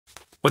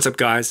What's up,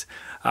 guys?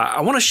 I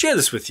want to share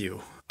this with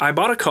you. I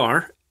bought a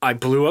car, I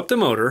blew up the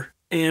motor,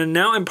 and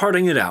now I'm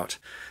parting it out.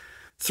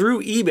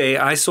 Through eBay,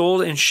 I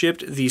sold and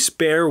shipped the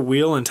spare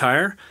wheel and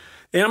tire,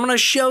 and I'm going to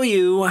show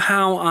you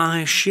how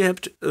I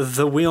shipped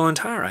the wheel and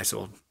tire I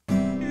sold.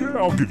 Yeah,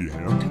 I'll give you a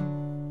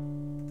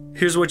hand.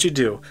 Here's what you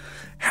do.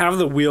 Have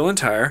the wheel and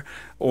tire,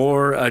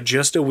 or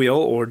just a wheel,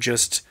 or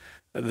just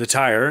the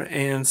tire,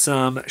 and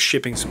some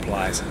shipping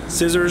supplies.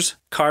 Scissors,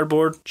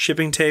 cardboard,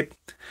 shipping tape.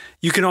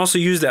 You can also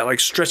use that like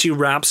stretchy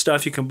wrap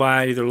stuff you can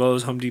buy at either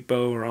Lowe's, Home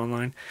Depot, or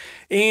online.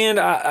 And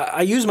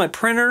I use my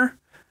printer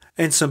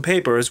and some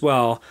paper as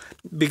well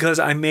because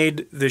I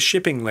made the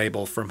shipping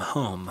label from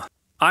home.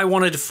 I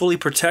wanted to fully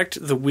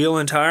protect the wheel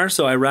and tire,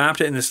 so I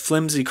wrapped it in this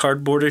flimsy,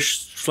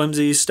 cardboardish,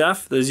 flimsy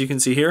stuff, as you can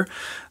see here.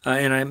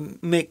 And I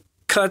make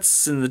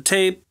cuts in the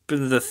tape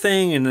and the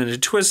thing, and then I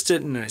twist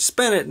it, and I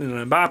spin it, and then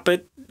I bop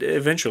it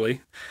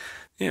eventually.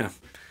 Yeah.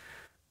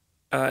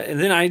 And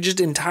then I just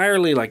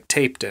entirely like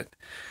taped it.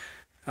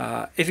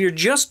 If you're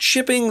just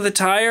shipping the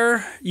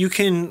tire, you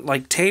can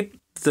like tape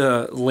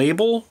the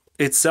label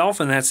itself,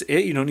 and that's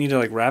it. You don't need to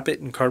like wrap it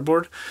in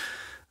cardboard.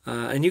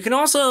 And you can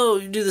also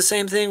do the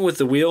same thing with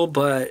the wheel,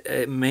 but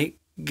it may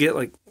get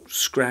like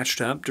scratched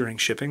up during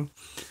shipping.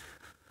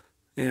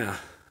 Yeah.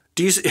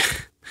 Do you see?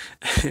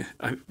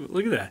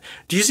 Look at that.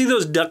 Do you see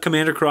those Duck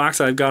Commander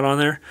Crocs I've got on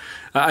there?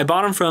 I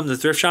bought them from the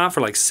thrift shop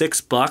for like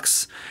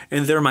 $6,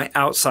 and they're my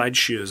outside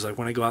shoes. Like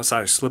when I go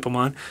outside, I slip them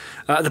on.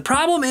 The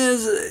problem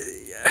is,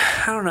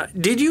 I don't know.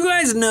 Did you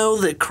guys know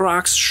that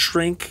Crocs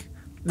shrink?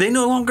 They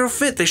no longer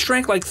fit. They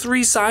shrank like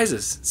 3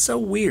 sizes. It's so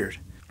weird.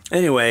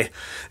 Anyway,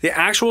 the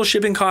actual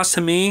shipping cost to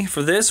me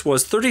for this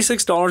was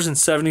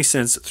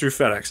 $36.70 through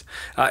FedEx.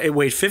 It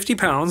weighed 50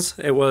 pounds.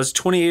 It was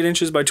 28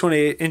 inches by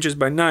 28 inches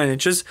by 9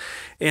 inches.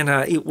 And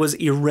it was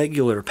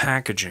irregular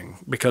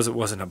packaging because it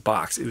wasn't a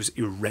box. It was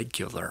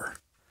irregular.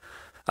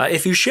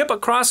 If you ship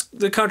across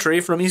the country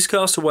from East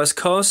Coast to West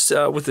Coast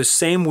with the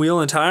same wheel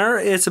and tire,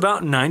 it's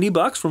about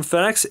 $90 from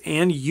FedEx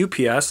and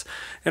UPS,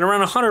 and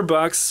around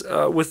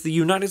 $100 with the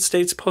United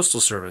States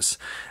Postal Service.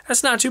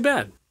 That's not too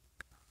bad.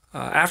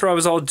 After I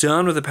was all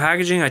done with the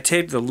packaging, I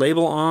taped the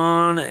label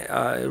on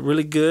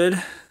really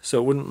good so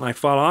it wouldn't like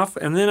fall off,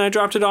 and then I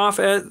dropped it off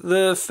at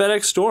the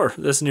FedEx store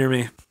that's near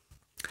me.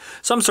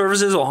 Some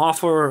services will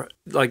offer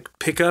like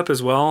pickup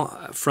as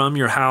well from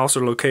your house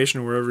or location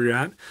or wherever you're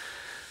at.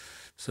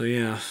 So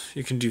yeah,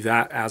 you can do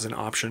that as an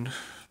option.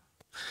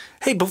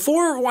 Hey,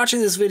 before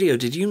watching this video,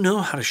 did you know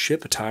how to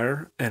ship a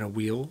tire and a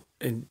wheel?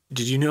 And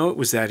did you know it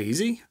was that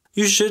easy?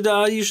 You should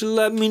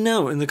let me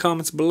know in the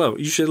comments below.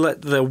 You should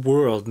let the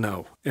world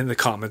know in the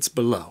comments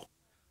below.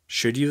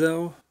 Should you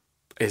though?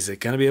 Is it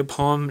gonna be a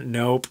poem?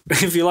 Nope.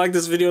 If you like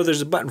this video,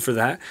 there's a button for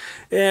that.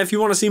 And if you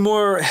want to see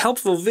more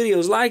helpful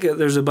videos like it,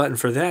 there's a button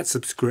for that.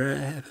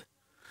 Subscribe.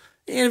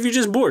 And if you're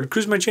just bored,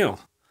 cruise my channel.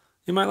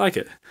 You might like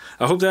it.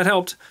 I hope that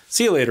helped.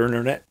 See you later,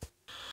 Internet.